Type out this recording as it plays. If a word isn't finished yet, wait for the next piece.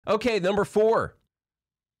Okay, number 4.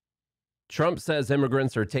 Trump says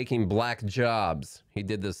immigrants are taking black jobs. He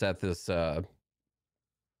did this at this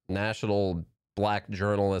national black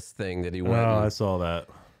journalist thing that he went. Oh, I saw that.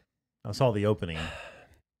 I saw the opening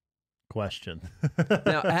question.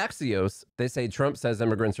 Now, Axios, they say Trump says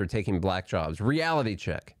immigrants are taking black jobs. Reality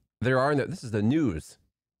check. There are no, this is the news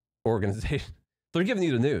organization. They're giving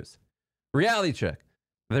you the news. Reality check.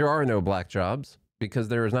 There are no black jobs because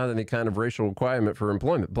there is not any kind of racial requirement for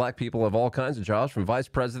employment. Black people have all kinds of jobs, from vice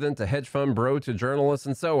president to hedge fund bro to journalist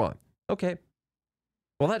and so on. Okay.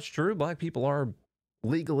 Well, that's true. Black people are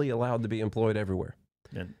legally allowed to be employed everywhere.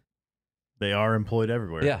 And they are employed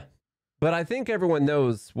everywhere. Yeah. But I think everyone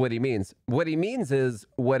knows what he means. What he means is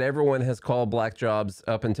what everyone has called black jobs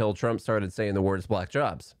up until Trump started saying the words black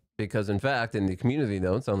jobs. Because, in fact, in the community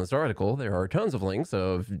notes on this article, there are tons of links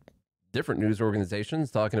of different news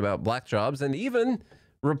organizations talking about black jobs, and even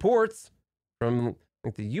reports from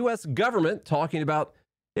like the U.S. government talking about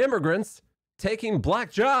immigrants taking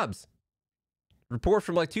black jobs. Report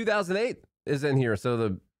from like 2008 is in here. So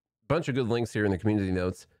the bunch of good links here in the community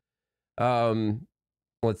notes.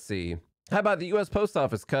 Let's see. How about the U.S. Post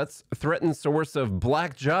Office cuts threatened source of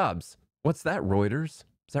black jobs? What's that, Reuters?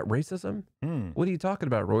 Is that racism? What are you talking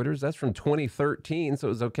about, Reuters? That's from 2013, so it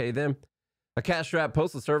was okay then. A cash-strapped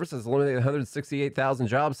postal service has eliminated 168,000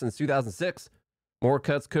 jobs since 2006. More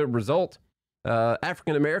cuts could result.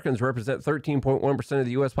 African Americans represent 13.1% of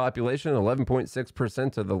the U.S. population and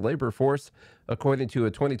 11.6% of the labor force, according to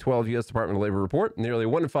a 2012 U.S. Department of Labor report. Nearly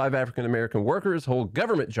 1 in 5 African American workers hold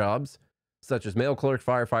government jobs, such as mail clerks,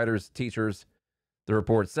 firefighters, teachers, the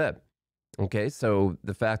report said. Okay, so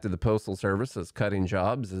the fact that the Postal Service is cutting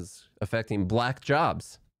jobs is affecting black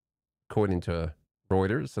jobs, according to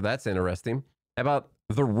Reuters. So that's interesting. How about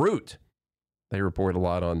The Root? They report a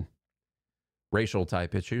lot on racial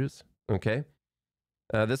type issues. Okay.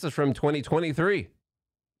 This is from 2023.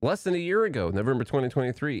 Less than a year ago, November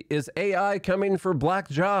 2023. Is AI coming for black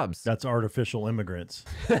jobs? That's artificial immigrants.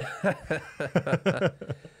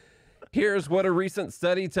 Here's what a recent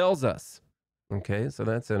study tells us. Okay, so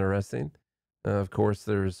that's interesting. Of course,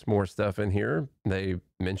 there's more stuff in here. They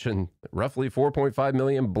mention roughly 4.5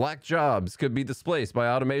 million black jobs could be displaced by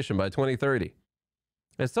automation by 2030.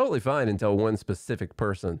 It's totally fine until one specific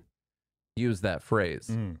person used that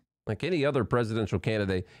phrase. Like any other presidential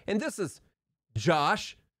candidate. And this is,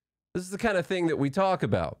 Josh, this is the kind of thing that we talk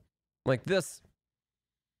about. Like this,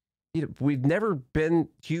 you know, we've never been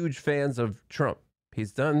huge fans of Trump.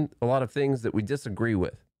 He's done a lot of things that we disagree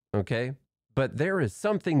with, okay? But there is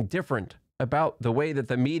something different about the way that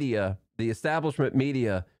the media, the establishment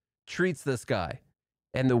media, treats this guy.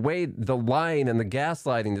 And the way the lying and the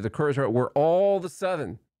gaslighting that occurs, right, where all of a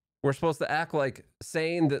sudden we're supposed to act like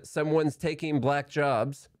saying that someone's taking black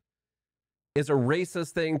jobs is a racist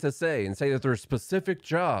thing to say, and say that there are specific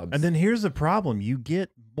jobs. And then here's the problem. You get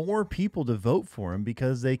more people to vote for him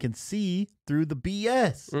because they can see through the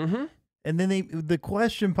BS. And then the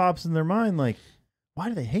question pops in their mind, like, why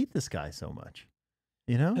do they hate this guy so much?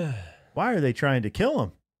 You know? Why are they trying to kill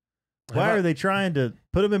him? Why are they trying to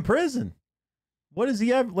put him in prison? What does he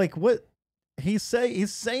have? Like, what he's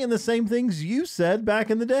saying the same things you said back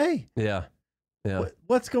in the day. Yeah. Yeah.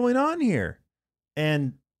 What's going on here?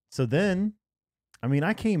 And so then, I mean,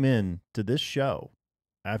 I came in to this show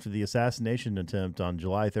after the assassination attempt on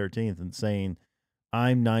July 13th and saying,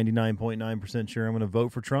 I'm 99.9% sure I'm going to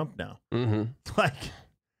vote for Trump now. Like,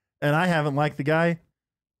 and I haven't liked the guy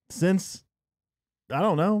since, I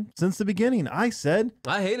don't know, since the beginning. I said,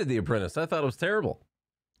 I hated The Apprentice. I thought it was terrible.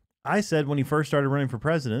 I said when he first started running for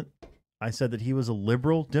president, I said that he was a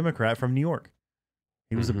liberal Democrat from New York.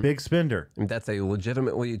 He was a big spender. And that's a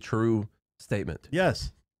legitimately true statement.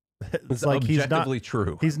 Yes. It's like objectively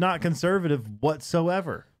true. He's not conservative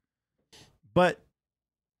whatsoever. But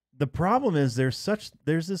the problem is there's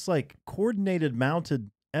this like coordinated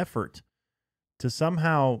mounted effort to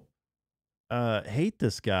somehow hate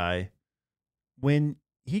this guy when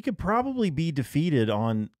he could probably be defeated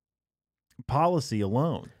on policy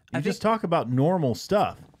alone. You just talk about normal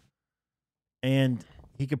stuff and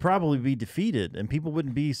he could probably be defeated and people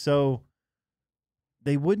wouldn't be so,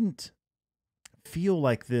 they wouldn't feel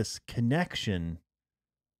like this connection.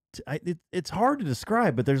 It's hard to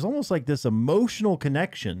describe, but there's almost like this emotional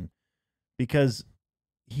connection because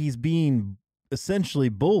he's being essentially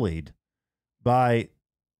bullied by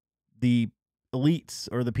the elites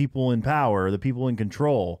or the people in power, or the people in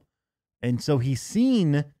control. And so he's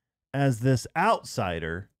seen as this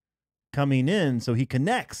outsider coming in. So he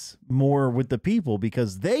connects more with the people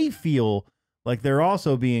because they feel like they're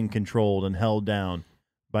also being controlled and held down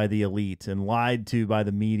by the elite and lied to by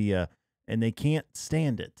the media. and they can't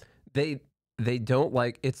stand it. They don't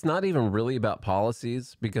like, it's not even really about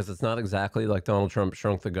policies, because it's not exactly like Donald Trump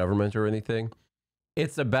shrunk the government or anything.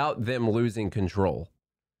 It's about them losing control.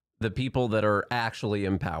 The people that are actually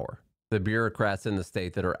in power, the bureaucrats in the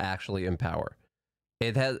state that are actually in power.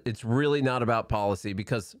 It's really not about policy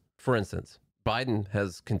because, for instance, Biden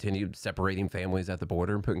has continued separating families at the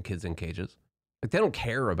border and putting kids in cages. Like, they don't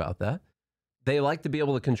care about that. They like to be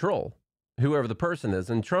able to control whoever the person is.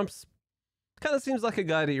 And Trump's kind of seems like a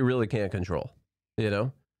guy that you really can't control, you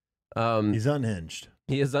know? He's unhinged.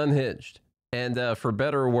 He is unhinged. And for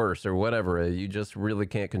better or worse or whatever, you just really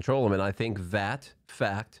can't control him. And I think that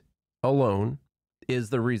fact alone is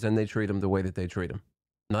the reason they treat him the way that they treat him.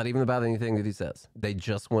 Not even about anything that he says. They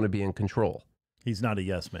just want to be in control. He's not a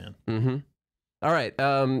yes man. Mm-hmm. All right.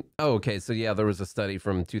 Okay. So, yeah, there was a study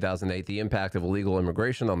from 2008, the impact of illegal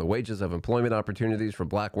immigration on the wages of employment opportunities for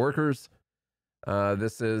black workers.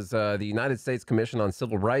 This is the United States Commission on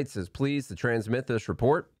Civil Rights is pleased to transmit this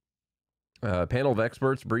report. A panel of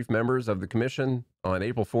experts briefed members of the commission on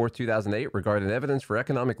April 4th, 2008 regarding evidence for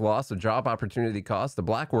economic loss of job opportunity costs to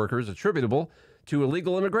black workers attributable to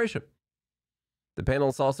illegal immigration. The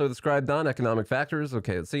panelists also described non-economic factors.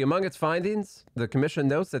 Okay, let's see. Among its findings, the commission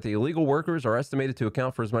notes that the illegal workers are estimated to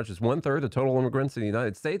account for as much as 1/3 of total immigrants in the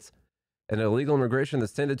United States, and illegal immigration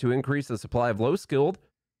has tended to increase the supply of low-skilled,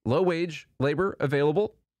 low-wage labor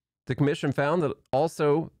available. The commission found that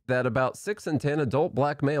also that about 6 in 10 adult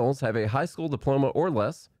black males have a high school diploma or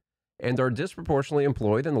less and are disproportionately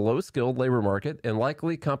employed in the low-skilled labor market and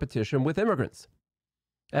likely competition with immigrants.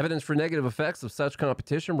 Evidence for negative effects of such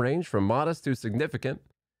competition range from modest to significant,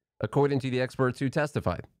 according to the experts who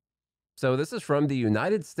testified. So this is from the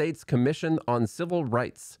United States Commission on Civil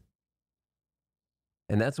Rights.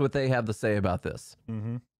 And that's what they have to say about this.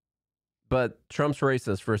 Mm-hmm. But Trump's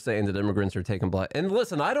racist for saying that immigrants are taking black. And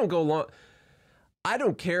listen, I don't go along. I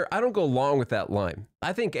don't care. I don't go along with that line.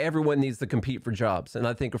 I think everyone needs to compete for jobs. And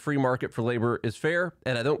I think a free market for labor is fair.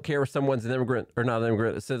 And I don't care if someone's an immigrant or not an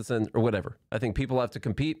immigrant, a citizen or whatever. I think people have to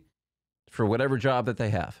compete for whatever job that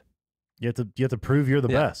they have. You have to prove you're the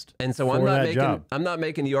best. And so I'm not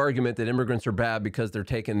making the argument that immigrants are bad because they're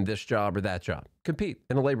taking this job or that job. Compete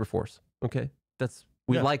in a labor force. Okay.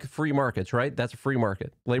 We like free markets, right? That's a free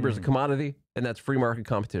market. Labor is a commodity, and that's free market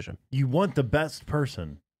competition. You want the best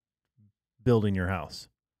person building your house.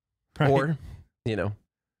 Right? Or, you know,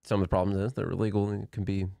 some of the problems is they're illegal and can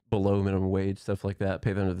be below minimum wage, stuff like that,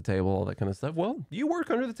 pay them under the table, all that kind of stuff. Well, you work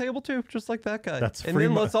under the table too, just like that guy. And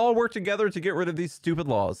then let's all work together to get rid of these stupid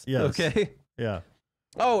laws. Yes. Okay? Yeah.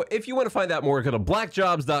 Oh, if you want to find out more, go to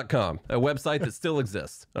blackjobs.com, a website that still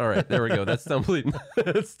exists. All right, there we go. That's Dumbleep.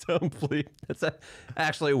 That's Dumbleep. That's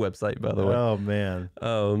actually a website, by the way. Oh, man.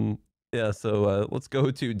 Yeah, so let's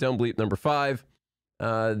go to Dumbleep number 5.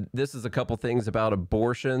 This is a couple things about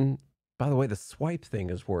abortion. By the way, the swipe thing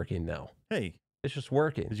is working now. Hey. It's just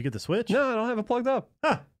working. Did you get the switch? No, I don't have it plugged up.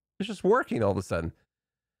 Huh. It's just working all of a sudden.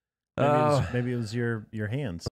 Maybe it was your hands.